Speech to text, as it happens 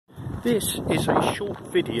This is a short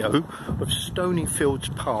video of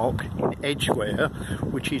Stoneyfields Park in Edgware,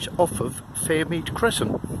 which is off of Fairmead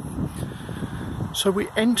Crescent. So we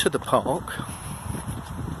enter the park,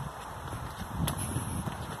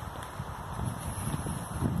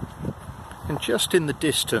 and just in the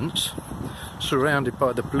distance, surrounded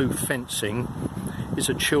by the blue fencing, is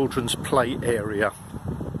a children's play area.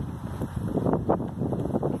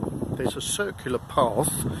 There's a circular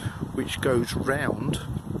path which goes round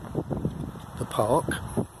the park,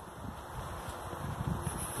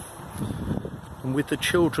 and with the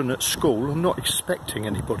children at school, I'm not expecting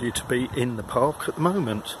anybody to be in the park at the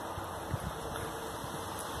moment.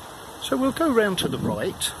 So we'll go round to the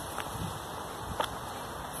right,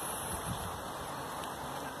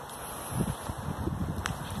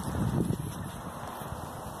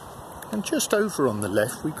 and just over on the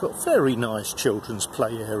left we've got a very nice children's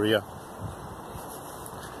play area.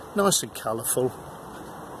 Nice and colourful,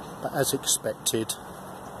 but as expected,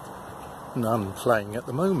 none playing at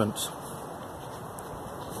the moment.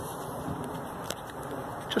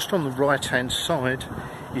 Just on the right hand side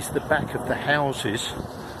is the back of the houses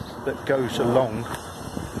that goes along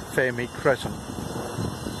Fairmead Crescent.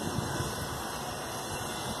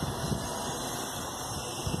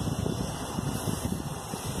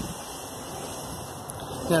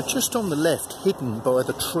 Now just on the left, hidden by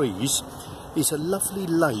the trees, is a lovely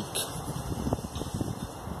lake.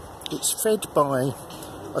 It's fed by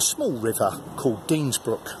a small river called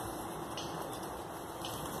Deansbrook,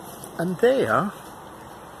 and there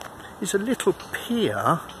is a little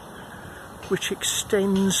pier which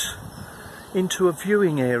extends into a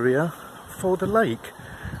viewing area for the lake,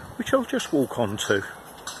 which I'll just walk onto.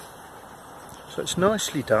 So it's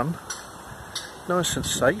nicely done, nice and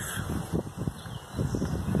safe,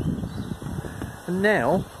 and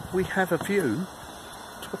now we have a view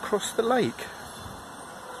across the lake.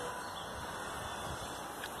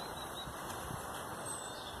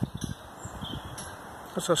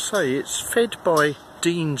 As I say, it's fed by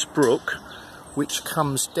Deansbrook, which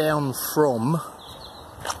comes down from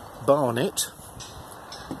Barnet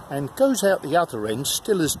and goes out the other end,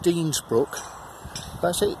 still as Deansbrook. But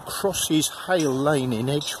as it crosses Hale Lane in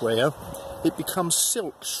Edgware, it becomes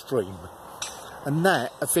Silk Stream, and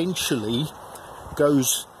that eventually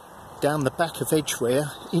goes down the back of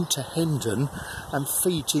Edgware into Hendon and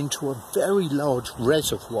feeds into a very large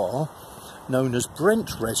reservoir known as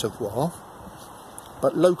Brent Reservoir,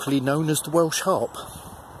 but locally known as the Welsh Harp.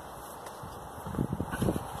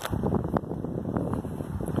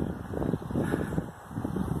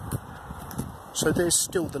 So there's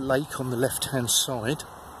still the lake on the left hand side.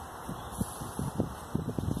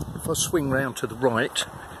 If I swing round to the right,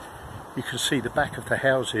 you can see the back of the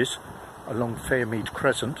houses along Fairmead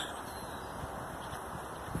Crescent.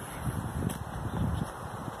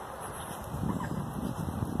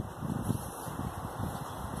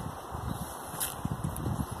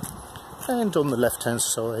 And on the left hand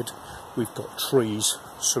side we've got trees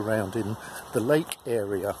surrounding the lake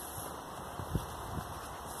area.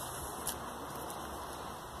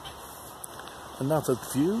 Another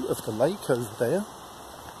view of the lake over there.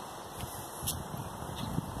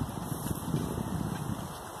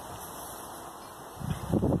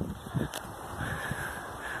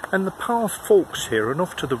 And the path forks here, and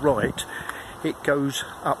off to the right it goes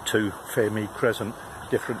up to Fairmead Crescent,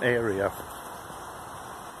 different area.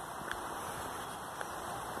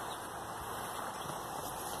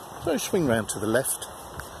 So swing round to the left,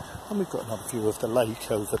 and we've got another view of the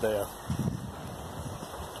lake over there.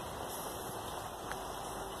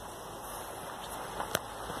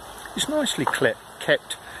 It's nicely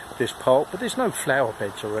kept, this park, but there's no flower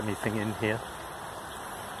beds or anything in here.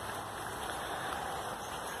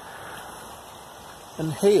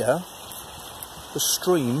 And here the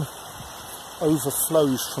stream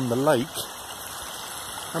overflows from the lake,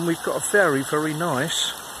 and we've got a very, very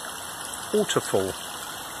nice waterfall.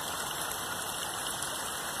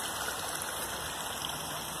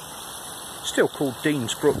 Still called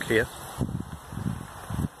Deansbrook here.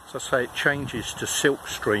 As I say, it changes to Silk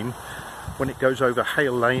Stream when it goes over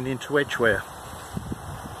Hale Lane into Edgware.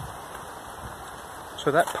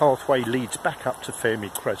 So that pathway leads back up to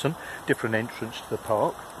Fairmead Crescent, different entrance to the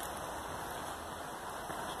park.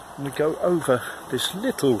 And we go over this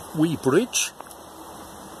little wee bridge.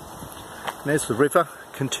 And there's the river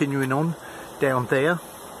continuing on down there.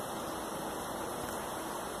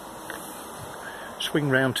 Swing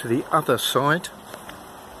round to the other side,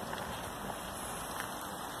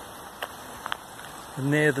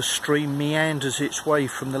 and there the stream meanders its way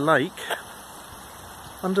from the lake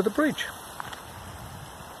under the bridge.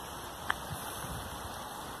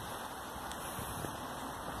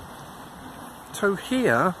 So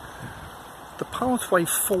here the pathway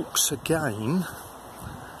forks again,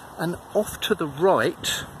 and off to the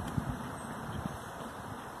right,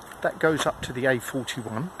 that goes up to the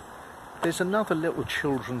A41. There's another little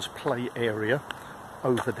children's play area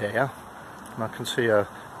over there, and I can see a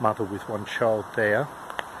mother with one child there.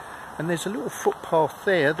 And there's a little footpath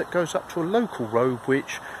there that goes up to a local road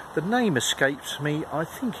which the name escapes me, I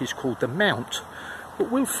think is called the Mount, but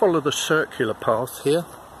we'll follow the circular path here.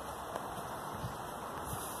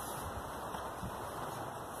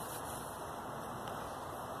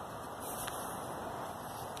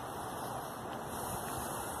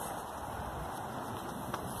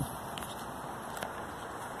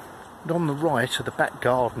 And on the right are the back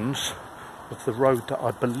gardens of the road that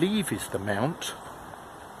I believe is the Mount.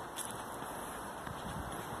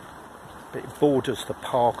 But it borders the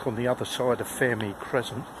park on the other side of Fairmead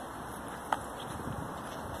Crescent.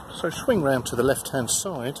 So swing round to the left hand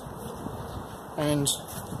side and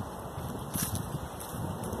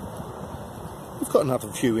we've got another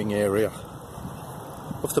viewing area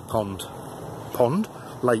of the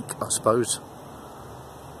lake I suppose.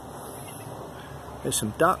 There's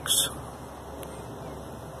some ducks.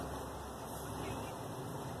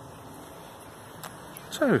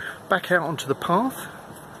 So back out onto the path,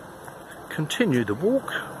 continue the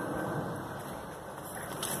walk.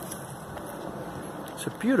 It's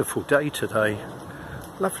a beautiful day today,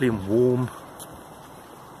 lovely and warm.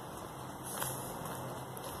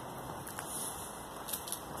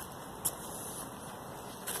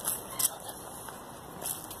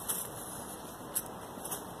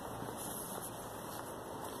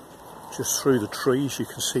 Just through the trees you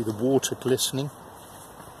can see the water glistening.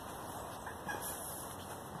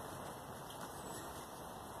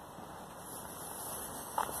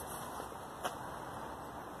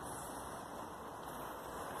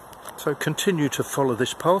 So continue to follow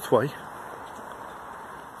this pathway.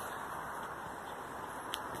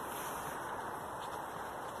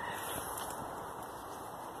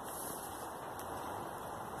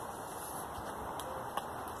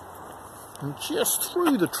 And just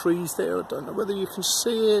through the trees there, I don't know whether you can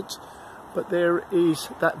see it, but there is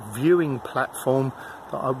that viewing platform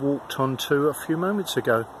that I walked onto a few moments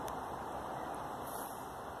ago.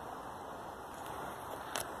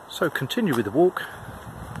 So continue with the walk.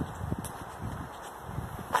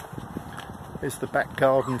 There's the back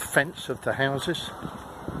garden fence of the houses.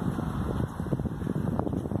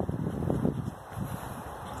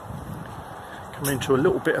 Come into a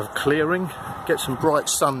little bit of clearing, get some bright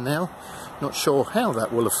sun now. Not sure how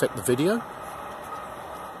that will affect the video.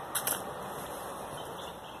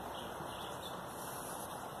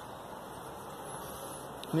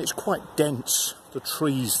 And it's quite dense, the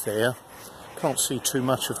trees there. Can't see too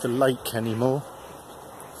much of the lake anymore.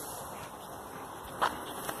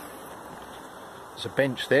 There's a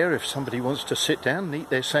bench there if somebody wants to sit down and eat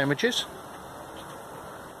their sandwiches.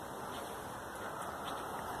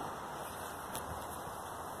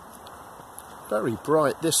 Very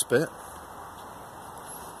bright this bit.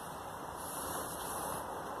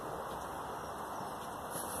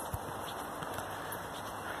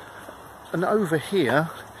 And over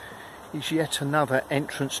here is yet another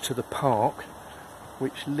entrance to the park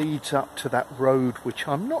which leads up to that road which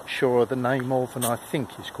I'm not sure of the name of, and I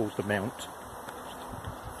think is called the Mount.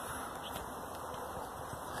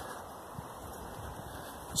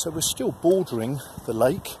 So we're still bordering the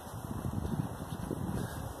lake.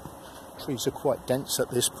 Trees are quite dense at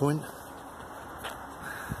this point.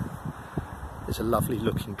 There's a lovely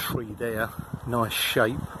looking tree there, nice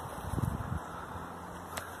shape.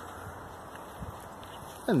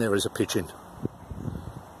 And there is a pigeon.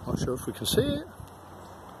 Not sure if we can see it.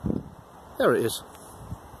 There it is.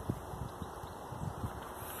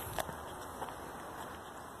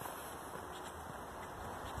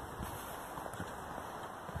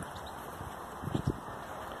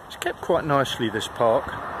 It's kept quite nicely, this park.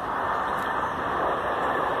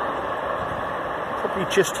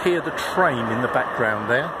 Probably just hear the train in the background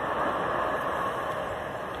there.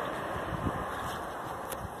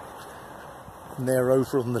 And there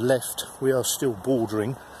over on the left we are still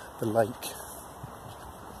bordering the lake.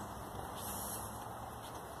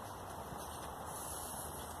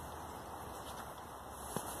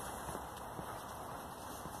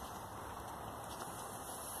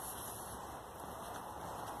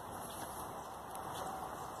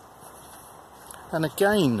 And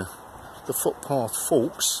again the footpath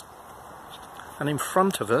forks, and in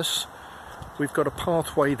front of us we've got a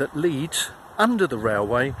pathway that leads under the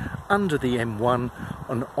railway, under the M1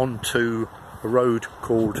 and onto a road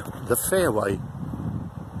called the Fairway.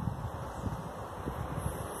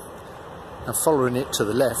 and following it to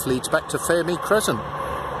the left leads back to Fairmead Crescent.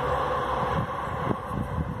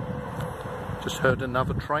 Just heard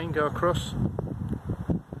another train go across.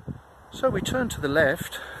 So we turn to the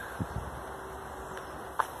left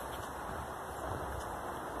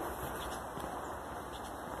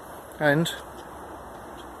and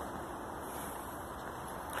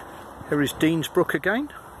here is Deansbrook again.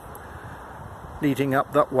 Leading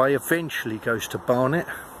up that way eventually goes to Barnet.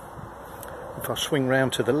 If I swing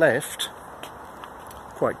round to the left,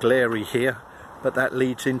 quite glary here, but that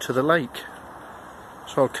leads into the lake.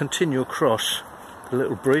 So I'll continue across the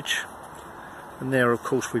little bridge, and there of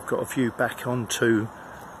course we've got a view back onto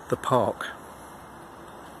the park.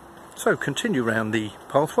 So continue round the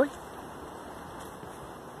pathway.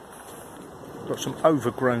 Got some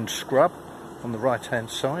overgrown scrub on the right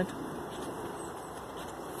hand side,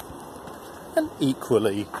 and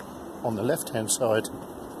equally on the left hand side.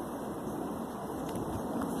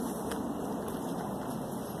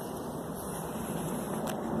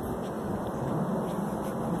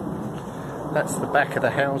 That's the back of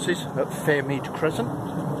the houses at Fairmead Crescent.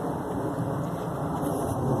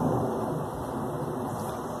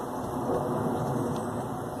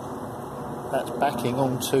 That's backing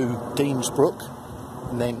onto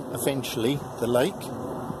Deansbrook and then eventually the lake.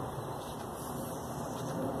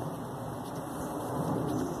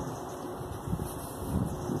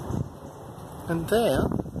 And there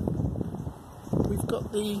we've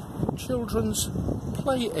got the children's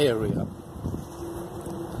play area.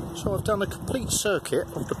 So I've done a complete circuit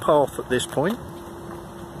of the path at this point.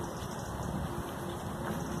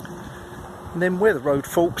 And then where the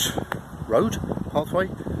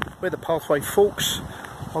where the pathway forks,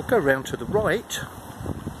 I'll go round to the right.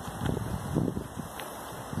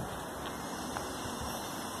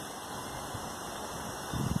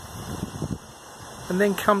 And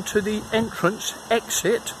then come to the entrance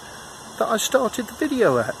exit that I started the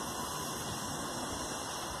video at.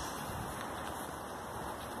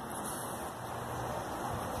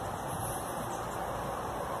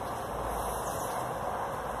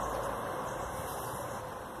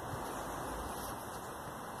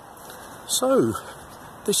 So,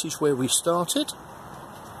 this is where we started,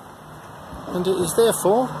 and it is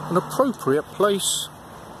therefore an appropriate place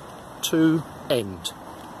to end.